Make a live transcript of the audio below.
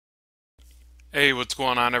Hey, what's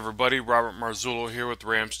going on, everybody? Robert Marzullo here with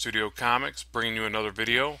Ram Studio Comics, bringing you another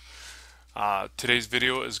video. Today's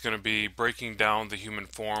video is going to be breaking down the human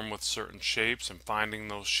form with certain shapes and finding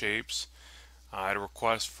those shapes. I had a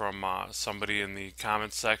request from somebody in the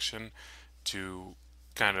comments section to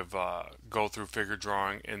kind of go through figure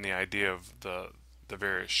drawing and the idea of the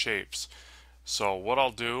various shapes. So what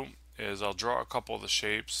I'll do is I'll draw a couple of the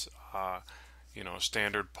shapes,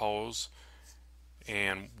 standard pose,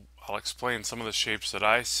 and I'll explain some of the shapes that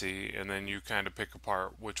I see, and then you kind of pick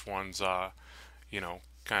apart which ones,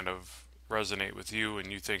 kind of resonate with you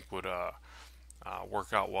and you think would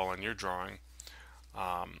work out well in your drawing.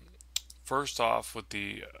 Um, First off, with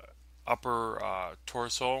the upper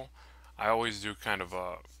torso, I always do kind of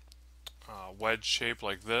a wedge shape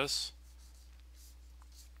like this.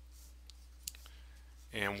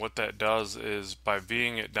 And what that does is by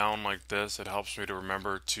V'ing it down like this, it helps me to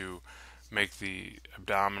remember to make the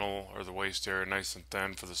abdominal or the waist area nice and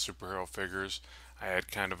thin for the superhero figures. I add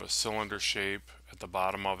kind of a cylinder shape at the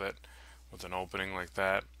bottom of it with an opening like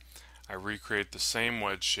that. I recreate the same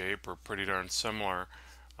wedge shape, or pretty darn similar,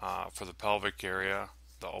 for the pelvic area,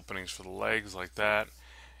 the openings for the legs like that.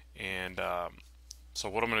 And so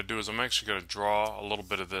what I'm going to do is I'm actually going to draw a little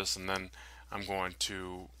bit of this, and then I'm going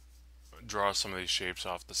to draw some of these shapes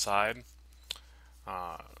off the side.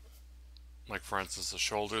 Uh, like for instance the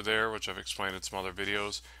shoulder there, which I've explained in some other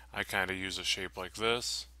videos. I kind of use a shape like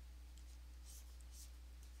this.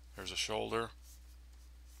 There's a shoulder.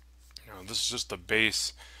 This is just the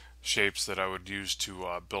base shapes that I would use to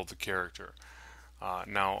build the character.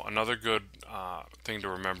 Now another good thing to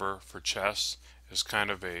remember for chest is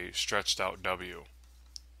kind of a stretched out W.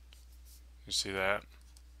 You see that?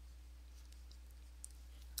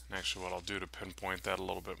 And actually what I'll do to pinpoint that a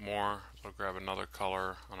little bit more, I'll grab another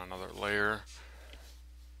color on another layer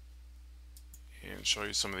and show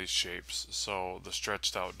you some of these shapes. So the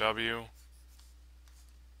stretched out W,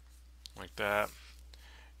 like that.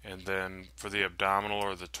 And then for the abdominal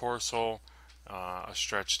or the torso, a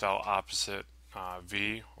stretched out opposite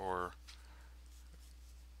V, or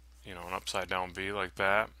an upside down V like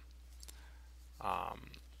that. And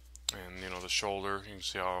the shoulder, you can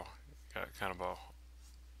see how got kind of a,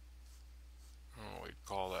 I don't know what you'd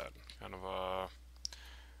call that, kind of a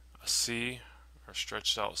C, or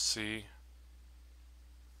stretched out C.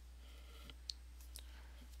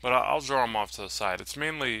 But I'll draw them off to the side. It's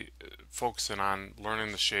mainly focusing on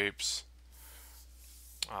learning the shapes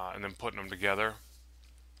and then putting them together.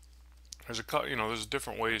 There's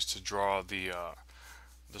different ways to draw the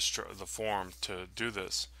form to do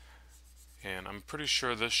this, and I'm pretty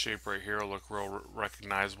sure this shape right here will look real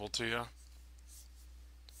recognizable to you.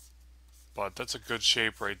 But that's a good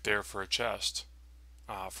shape right there for a chest,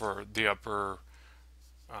 for the uh,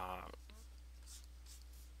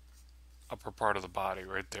 upper part of the body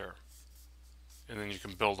right there. And then you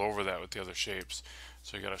can build over that with the other shapes.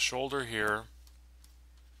 So you got a shoulder here.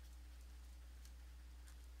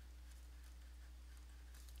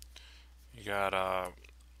 You got I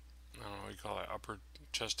don't know what you call that, upper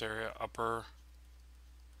chest area, upper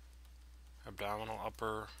abdominal,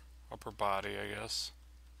 upper body, I guess.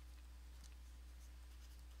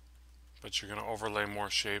 But you're going to overlay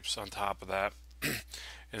more shapes on top of that.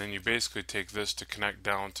 And then you basically take this to connect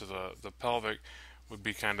down to the pelvic, would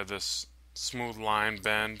be kind of this smooth line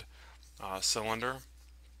bend cylinder.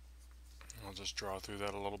 I'll just draw through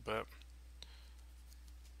that a little bit.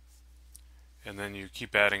 And then you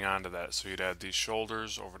keep adding on to that. So you'd add these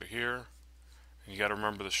shoulders over to here. And you got to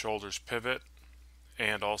remember the shoulders pivot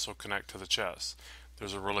and also connect to the chest.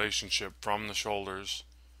 There's a relationship from the shoulders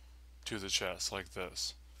to the chest like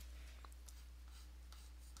this.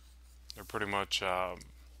 They're pretty much, they're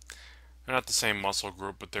not the same muscle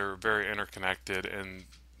group, but they're very interconnected. And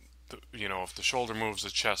if the shoulder moves, the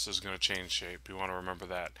chest is going to change shape. You want to remember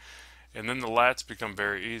that. And then the lats become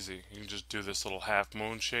very easy. You can just do this little half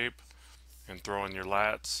moon shape and throw in your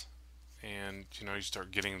lats, and you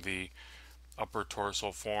start getting the upper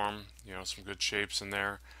torso form. Some good shapes in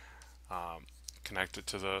there. Connect it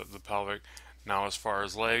to the pelvic. Now, as far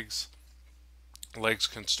as legs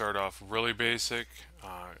can start off really basic.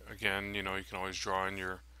 Again, you can always draw in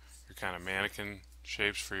your kind of mannequin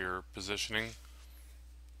shapes for your positioning.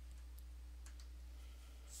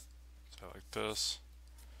 So like this.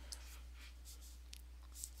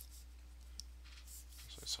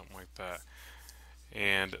 Say something like that.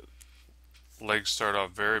 And legs start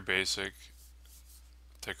off very basic.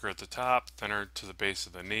 Thicker at the top, thinner to the base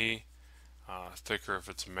of the knee. Thicker if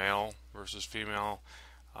it's male versus female.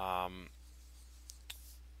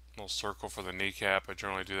 Little circle for the kneecap. I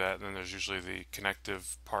generally do that. And then there's usually the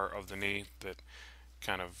connective part of the knee that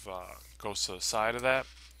kind of goes to the side of that,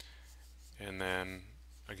 and then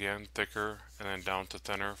again thicker, and then down to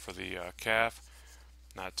thinner for the calf.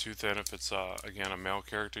 Not too thin if it's again a male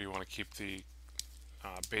character. You want to keep the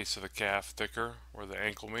base of the calf thicker where the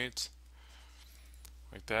ankle meets,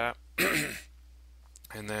 like that.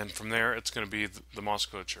 And then from there it's going to be the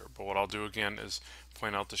musculature. But what I'll do again is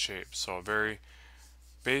point out the shape. So a very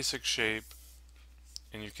basic shape,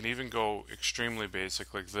 and you can even go extremely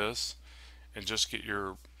basic like this and just get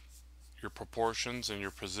your proportions and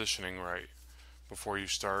your positioning right before you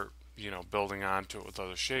start, you know, building onto it with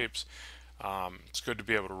other shapes. It's good to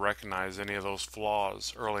be able to recognize any of those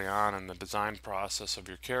flaws early on in the design process of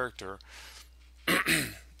your character.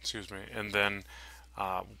 Excuse me. And then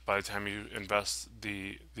by the time you invest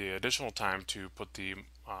the additional time to put the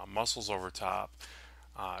muscles over top,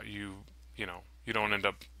 you don't end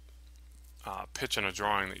up pitching a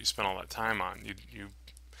drawing that you spent all that time on. You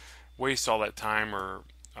waste all that time or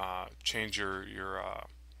change your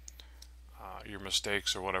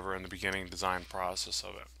mistakes or whatever in the beginning design process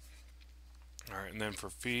of it. All right, and then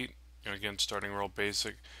for feet, you know, again starting real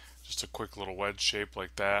basic, just a quick little wedge shape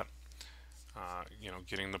like that. You know,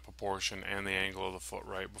 getting the proportion and the angle of the foot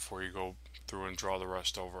right before you go through and draw the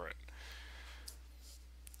rest over it.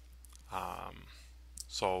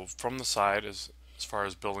 So from the side, as far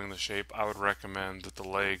as building the shape, I would recommend that the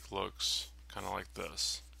leg looks kind of like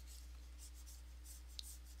this.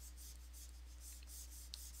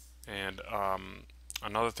 And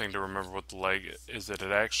another thing to remember with the leg is that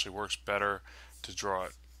it actually works better to draw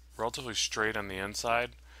it relatively straight on the inside,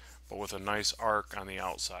 but with a nice arc on the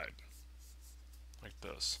outside, like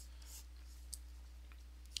this.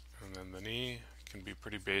 And then the knee can be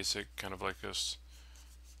pretty basic, kind of like this,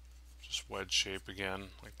 just wedge shape again,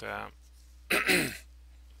 like that.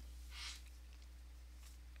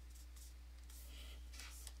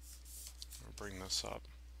 I'll bring this up.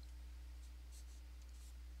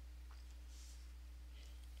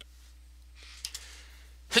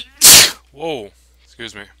 Whoa,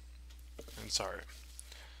 excuse me, and sorry.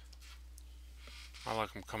 I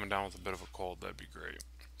like I'm coming down with a bit of a cold, that'd be great.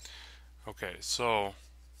 Okay, so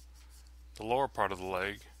the lower part of the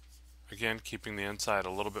leg, again keeping the inside a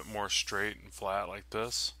little bit more straight and flat like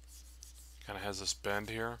this, kind of has this bend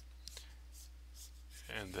here,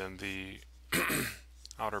 and then the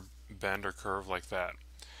outer bend or curve like that.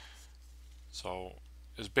 So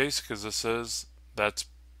as basic as this is, that's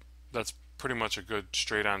pretty much a good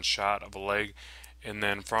straight on shot of a leg. And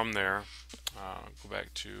then from there, go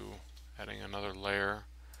back to adding another layer,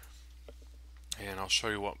 and I'll show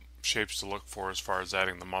you what shapes to look for as far as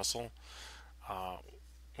adding the muscle.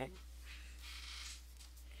 Grab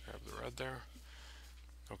the red there.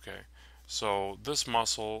 Okay, so this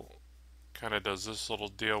muscle kind of does this little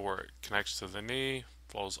deal where it connects to the knee,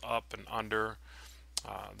 flows up and under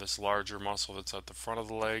this larger muscle that's at the front of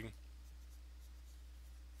the leg.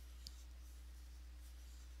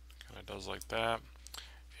 Kind of does like that.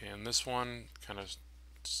 And this one kind of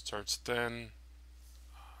starts thin,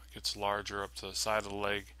 gets larger up to the side of the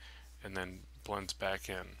leg, and then blends back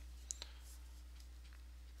in.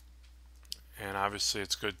 And obviously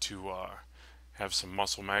it's good to have some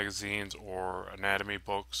muscle magazines or anatomy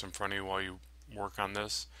books in front of you while you work on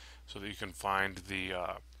this, so that you can find the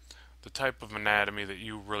type of anatomy that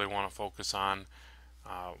you really want to focus on.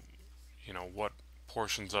 You know, what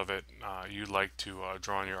portions of it you'd like to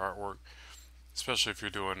draw in your artwork, especially if you're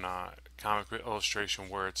doing comic illustration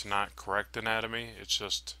where it's not correct anatomy, it's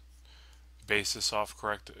just based off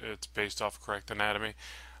correct anatomy.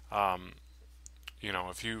 You know,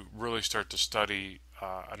 if you really start to study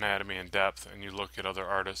anatomy in depth and you look at other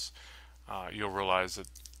artists, you'll realize that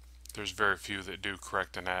there's very few that do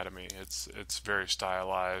correct anatomy. It's very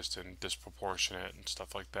stylized and disproportionate and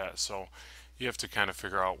stuff like that. So you have to kind of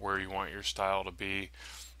figure out where you want your style to be.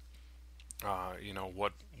 You know,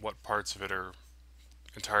 what parts of it are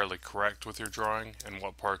entirely correct with your drawing and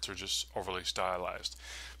what parts are just overly stylized.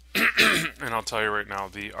 And I'll tell you right now,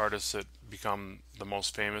 the artists that become the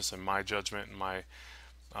most famous in my judgment and my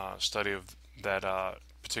study of that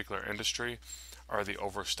particular industry are the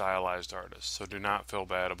over stylized artists. So do not feel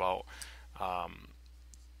bad about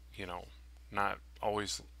you know, not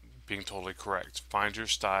always being totally correct. Find your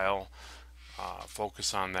style,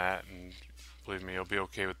 focus on that, and believe me, you'll be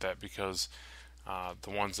okay with that, because the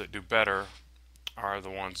ones that do better are the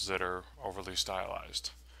ones that are overly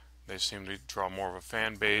stylized. They seem to draw more of a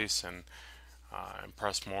fan base and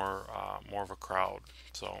impress more of a crowd.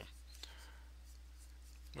 So,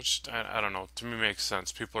 which I don't know, to me makes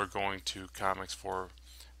sense. People are going to comics for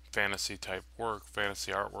fantasy type work,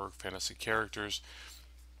 fantasy artwork, fantasy characters.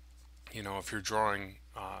 You know, if you're drawing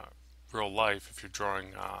real life, if you're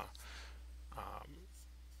drawing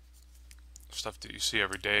stuff that you see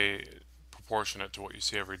every day, proportionate to what you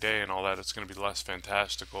see every day and all that, it's going to be less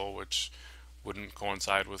fantastical, which wouldn't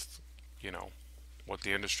coincide with, you know, what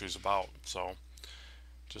the industry is about. So,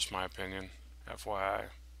 just my opinion, FYI.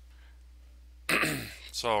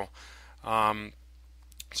 So, um,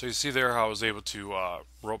 so you see there how I was able to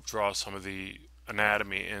rope draw some of the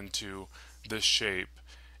anatomy into this shape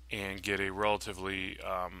and get a relatively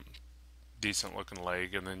decent looking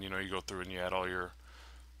leg, and then, you know, you go through and you add all your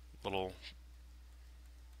little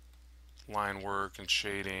line work and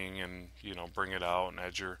shading, and, you know, bring it out and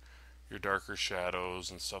add your darker shadows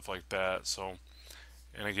and stuff like that. So,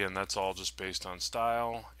 and again, that's all just based on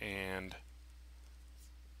style and,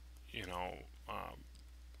 you know,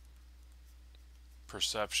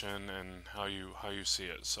 perception and how you see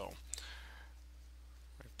it. So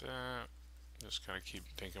like that, just kind of keep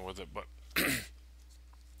thinking with it. But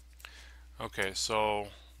okay, so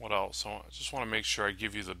what else? So I just want to make sure I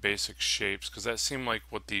give you the basic shapes, because that seemed like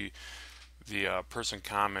what the person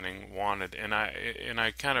commenting wanted, and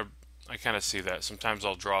I kind of see that. Sometimes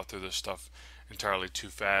I'll draw through this stuff entirely too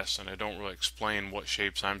fast, and I don't really explain what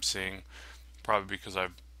shapes I'm seeing, probably because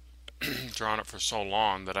I've drawn it for so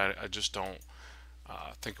long that I just don't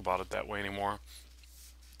think about it that way anymore.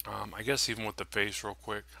 I guess even with the face real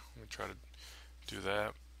quick, let me try to do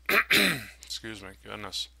that. Excuse me,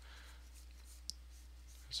 goodness.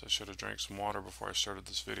 Guess I should have drank some water before I started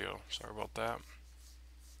this video. Sorry about that.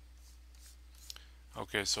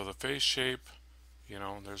 Okay, so the face shape, you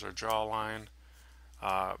know, there's our jawline.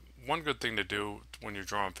 One good thing to do when you're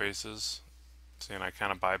drawing faces, see, and I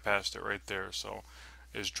kind of bypassed it right there, so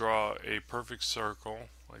is draw a perfect circle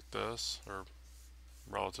like this, or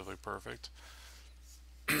relatively perfect.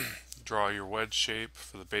 Draw your wedge shape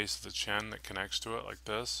for the base of the chin that connects to it like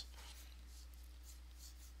this.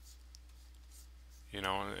 You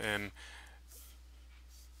know, and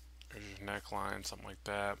there's your neckline, something like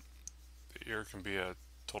that. The ear can be a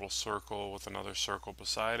total circle with another circle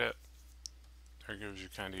beside it. There gives you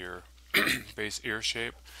kind of your base ear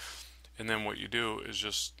shape. And then what you do is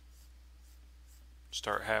just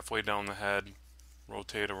start halfway down the head,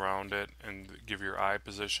 rotate around it, and give your eye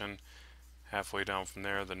position. Halfway down from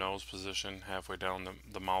there, the nose position, halfway down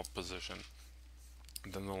the mouth position.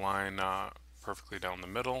 And then the line perfectly down the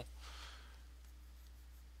middle.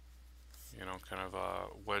 You know, kind of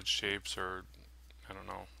wedge shapes, or I don't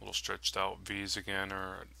know, little stretched out V's again,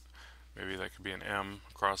 or maybe that could be an M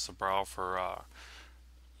across the brow for,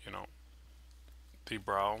 you know, the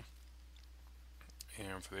brow.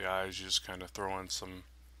 And for the eyes, you just kind of throw in some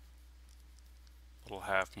little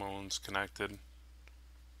half moons connected.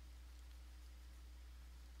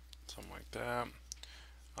 Something like that.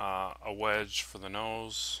 A wedge for the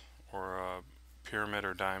nose, or a pyramid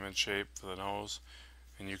or diamond shape for the nose.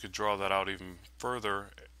 And you could draw that out even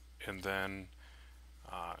further, and then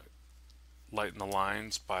lighten the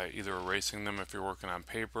lines by either erasing them if you're working on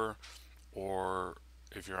paper, or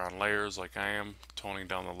if you're on layers like I am, toning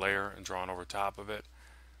down the layer and drawing over top of it.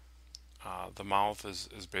 The mouth is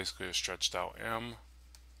basically a stretched out M.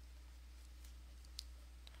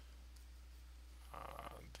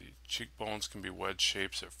 The cheekbones can be wedge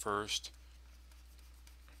shapes at first.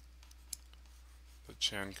 The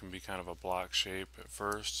chin can be kind of a block shape at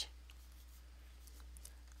first.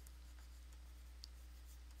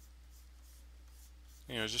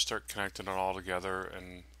 You know, just start connecting it all together,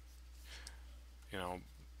 and, you know,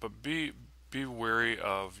 but be wary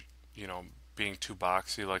of, you know, being too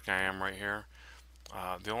boxy like I am right here.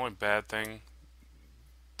 The only bad thing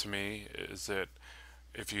to me is that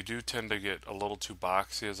if you do tend to get a little too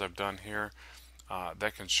boxy, as I've done here,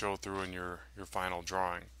 that can show through in your final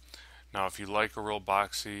drawing. Now, if you like a real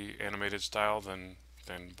boxy animated style, then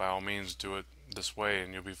by all means do it this way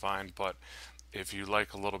and you'll be fine. But if you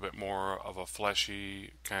like a little bit more of a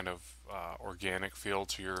fleshy kind of organic feel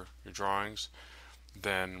to your drawings,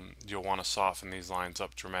 then you'll want to soften these lines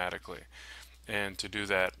up dramatically. And to do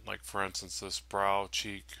that, like for instance this brow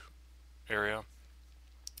cheek area,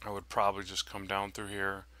 I would probably just come down through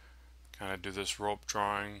here, kind of do this rope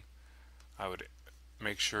drawing. I would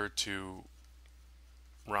make sure to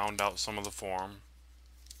round out some of the form,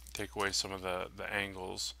 take away some of the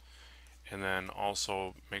angles, and then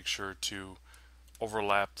also make sure to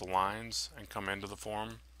overlap the lines and come into the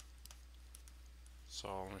form.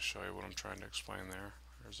 So let me show you what I'm trying to explain there.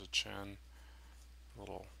 There's a chin,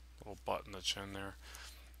 little butt in the chin there,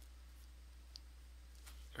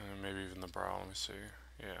 and maybe even the brow. Let me see.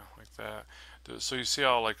 Yeah, like that. So you see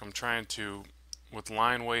how, like, I'm trying to, with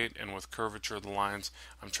line weight and with curvature of the lines,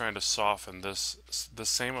 I'm trying to soften this. The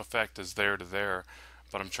same effect is there to there,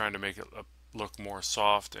 but I'm trying to make it look more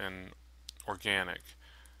soft and organic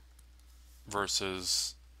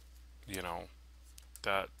versus, you know,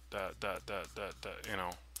 you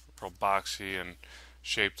know, real boxy and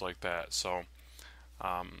shaped like that. So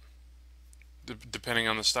depending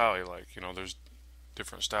on the style you like, you know, there's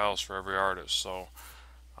different styles for every artist. So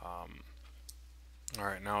all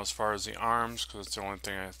right, now as far as the arms, because it's the only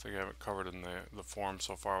thing I think I haven't covered in the form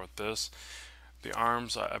so far with this. The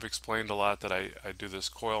arms, I've explained a lot that I do this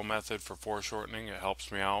coil method for foreshortening. It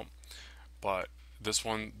helps me out. But this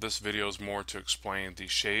video is more to explain the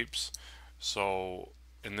shapes. So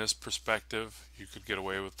in this perspective, you could get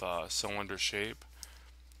away with a cylinder shape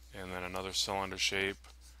and then another cylinder shape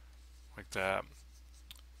like that.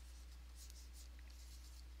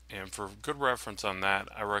 And for good reference on that,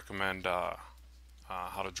 I recommend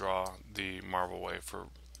how to draw the Marvel way for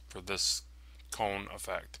this cone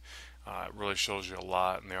effect. It really shows you a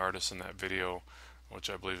lot, and the artist in that video, which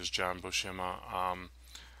I believe is John Buscema,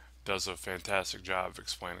 does a fantastic job of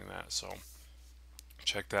explaining that. So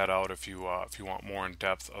check that out if you want more in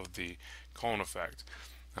depth of the cone effect.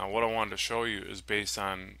 Now, what I wanted to show you is based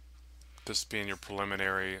on this being your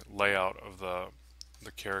preliminary layout of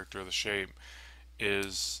the character, the shape,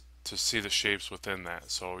 is to see the shapes within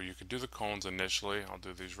that. So you could do the cones initially. I'll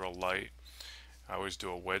do these real light. I always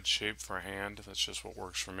do a wedge shape for a hand. That's just what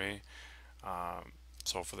works for me.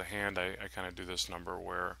 So for the hand, I kind of do this number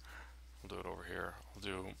where I'll do it over here. I'll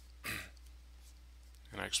do,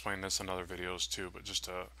 and I explain this in other videos too, but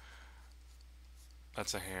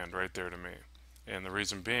that's a hand right there to me. And the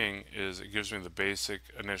reason being is it gives me the basic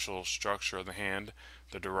initial structure of the hand,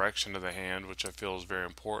 the direction of the hand, which I feel is very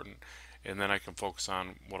important, and then I can focus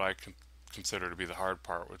on what I consider to be the hard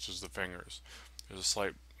part, which is the fingers. There's a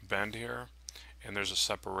slight bend here, and there's a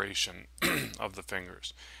separation of the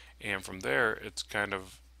fingers. And from there, it's kind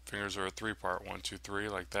of, fingers are a three-part, 1, 2, 3,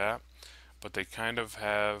 like that, but they kind of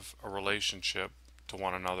have a relationship to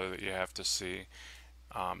one another that you have to see.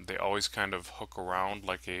 They always kind of hook around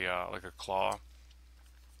like a claw,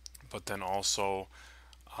 but then also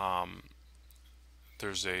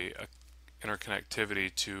there's a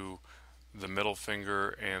interconnectivity to the middle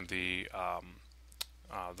finger and the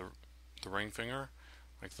ring finger,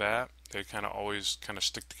 like that. They kind of always kind of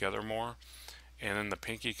stick together more, and then the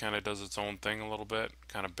pinky kind of does its own thing a little bit,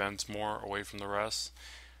 kind of bends more away from the rest.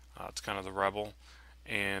 It's kind of the rebel,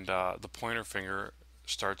 and the pointer finger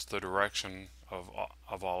starts the direction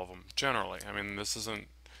of all of them generally. I mean, this isn't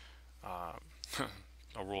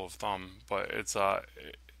a rule of thumb, but it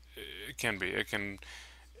can be. It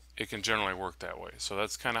can generally work that way. So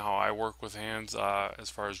that's kind of how I work with hands as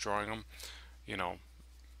far as drawing them. You know,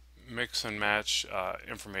 mix and match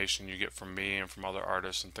information you get from me and from other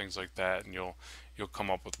artists and things like that, and you'll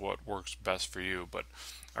come up with what works best for you. But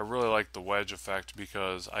I really like the wedge effect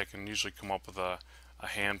because I can usually come up with a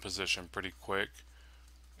hand position pretty quick,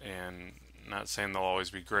 and not saying they'll always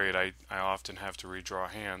be great. I often have to redraw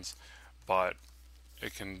hands, but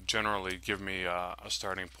it can generally give me a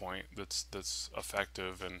starting point that's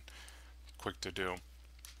effective and quick to do.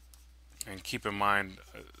 And keep in mind,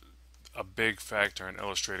 a big factor in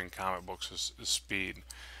illustrating comic books is speed,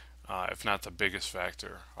 if not the biggest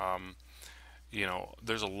factor. You know,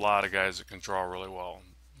 there's a lot of guys that can draw really well.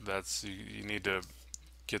 You need to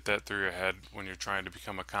get that through your head when you're trying to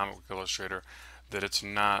become a comic book illustrator, that it's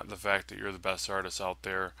not the fact that you're the best artist out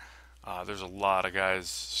there. There's a lot of guys,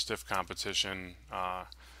 stiff competition,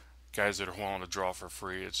 guys that are willing to draw for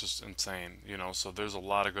free. It's just insane, you know. So there's a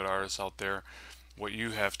lot of good artists out there. What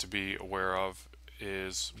you have to be aware of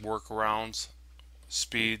is workarounds,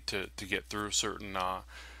 speed to get through certain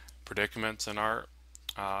predicaments in art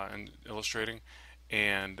and illustrating,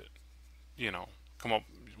 and you know, come up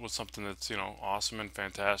with something that's, you know, awesome and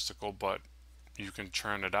fantastical, but you can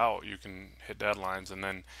churn it out. You can hit deadlines, and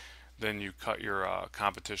then you cut your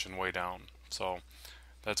competition way down. So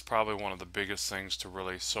that's probably one of the biggest things to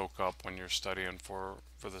really soak up when you're studying for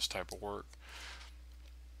this type of work.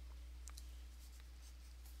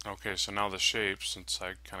 Okay, so now the shapes, since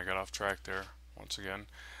I kind of got off track there once again.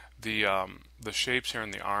 The shapes here in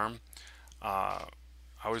the arm, I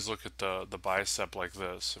always look at the bicep like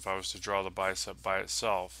this. If I was to draw the bicep by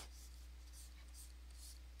itself,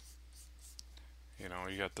 you know,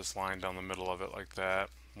 you got this line down the middle of it like that.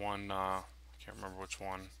 One, I can't remember which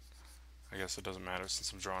one. I guess it doesn't matter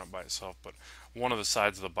since I'm drawing it by itself, but one of the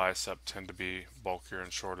sides of the bicep tend to be bulkier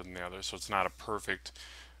and shorter than the other, so it's not a perfect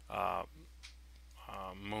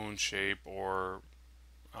moon shape or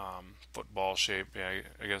football shape. Yeah,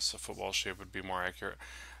 I guess a football shape would be more accurate.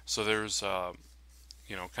 So there's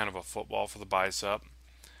you know, kind of a football for the bicep,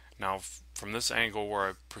 Now from this angle where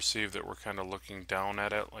I perceive that we're kind of looking down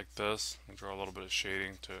at it like this, I'll draw a little bit of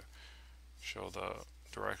shading to show the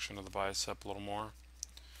direction of the bicep a little more.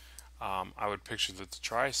 I would picture that the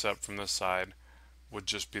tricep from this side would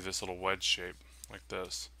just be this little wedge shape like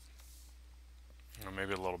this. Or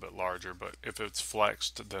maybe a little bit larger, but if it's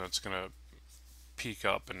flexed, then it's going to peak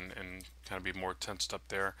up and kind of be more tensed up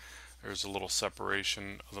there. There's a little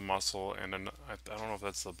separation of the muscle, and I don't know if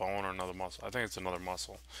that's the bone or another muscle. I think it's another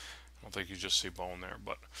muscle. I don't think you just see bone there,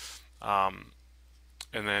 but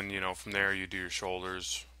and then from there you do your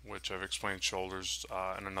shoulders, which I've explained shoulders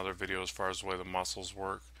in another video as far as the way the muscles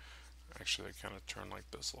work. Actually, they kind of turn like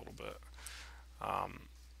this a little bit.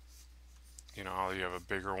 How you have a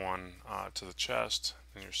bigger one to the chest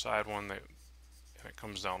than your side one, and it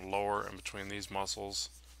comes down lower in between these muscles.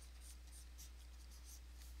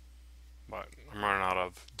 But I'm running out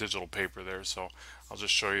of digital paper there, so I'll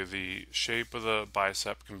just show you the shape of the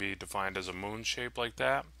bicep can be defined as a moon shape like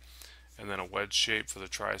that, and then a wedge shape for the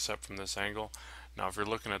tricep from this angle. Now if you're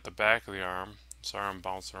looking at the back of the arm, sorry I'm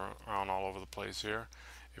bouncing around all over the place here.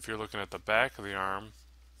 If you're looking at the back of the arm,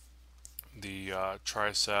 the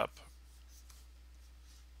tricep,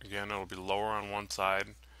 again, it'll be lower on one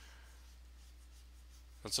side.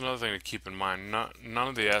 That's another thing to keep in mind. None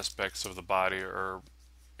of the aspects of the body are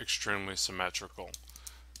extremely symmetrical.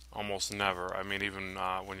 Almost never. I mean, even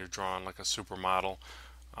when you're drawing like a supermodel,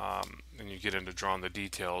 and you get into drawing the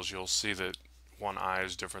details, you'll see that one eye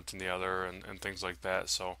is different than the other, and things like that.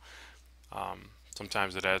 So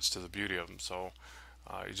sometimes it adds to the beauty of them. So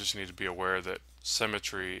you just need to be aware that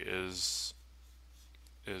symmetry is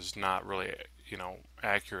not really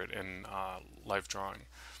accurate in life drawing.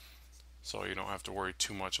 So you don't have to worry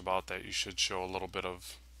too much about that. You should show a little bit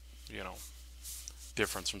of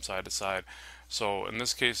difference from side to side. So in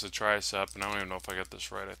this case, the tricep, and I don't even know if I got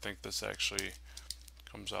this right. I think this actually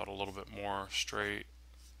comes out a little bit more straight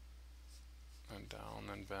and down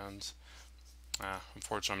and bends.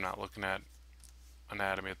 Unfortunately, I'm not looking at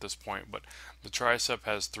anatomy at this point, but the tricep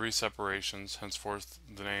has 3 separations, henceforth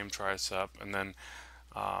the name tricep, and then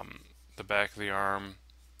the back of the arm,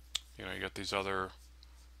 you got these other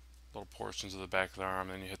little portions of the back of the arm,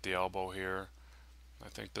 then you hit the elbow here. I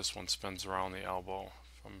think this one spins around the elbow,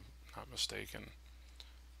 if I'm not mistaken,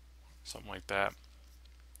 something like that.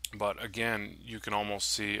 But again, you can almost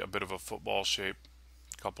see a bit of a football shape,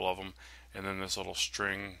 a couple of them, and then this little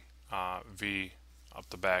string V up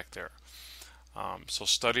the back there. So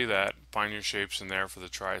study that, find your shapes in there for the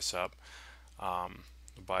tricep.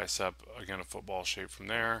 The bicep, again, a football shape from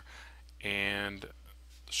there, and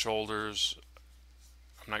the shoulders.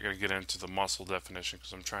 I'm not going to get into the muscle definition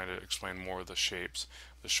because I'm trying to explain more of the shapes.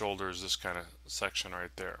 The shoulder is this kind of section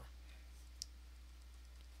right there.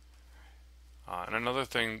 And another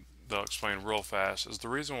thing that I'll explain real fast is the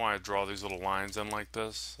reason why I draw these little lines in like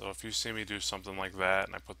this. So if you see me do something like that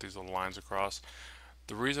and I put these little lines across,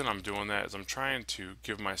 the reason I'm doing that is I'm trying to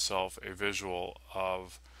give myself a visual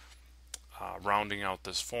of rounding out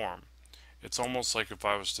this form. It's almost like if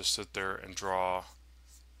I was to sit there and draw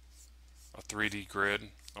a 3D grid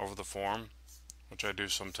over the form, which I do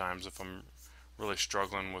sometimes if I'm really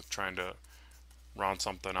struggling with trying to round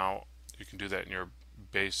something out. You can do that in your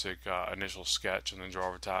basic initial sketch and then draw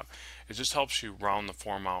over top. It just helps you round the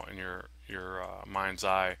form out in your mind's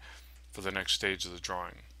eye for the next stage of the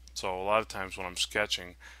drawing. So a lot of times when I'm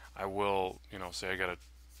sketching, I will, say I got a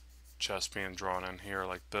chest being drawn in here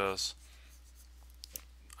like this,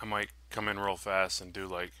 I might come in real fast and do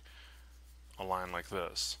like a line like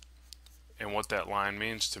this. And what that line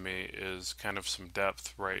means to me is kind of some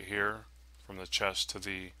depth right here from the chest to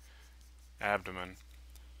the abdomen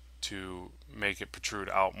to make it protrude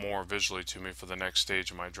out more visually to me for the next stage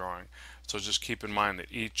of my drawing. So just keep in mind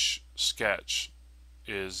that each sketch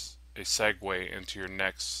is a segue into your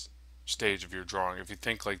next stage of your drawing. If you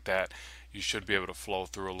think like that, you should be able to flow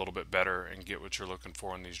through a little bit better and get what you're looking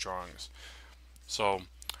for in these drawings. So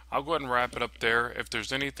I'll go ahead and wrap it up there. If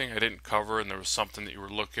there's anything I didn't cover and there was something that you were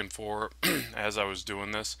looking for as I was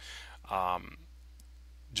doing this,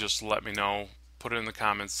 just let me know. Put it in the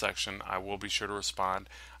comments section. I will be sure to respond.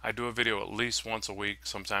 I do a video at least once a week,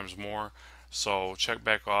 sometimes more. So check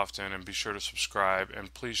back often and be sure to subscribe,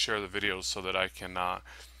 and please share the videos so that I can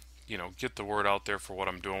get the word out there for what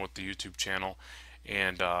I'm doing with the YouTube channel,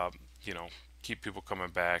 and keep people coming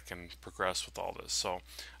back and progress with all this. So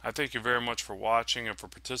I thank you very much for watching and for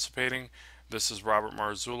participating. This is Robert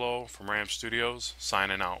Marzullo from Ram Studios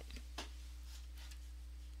signing out.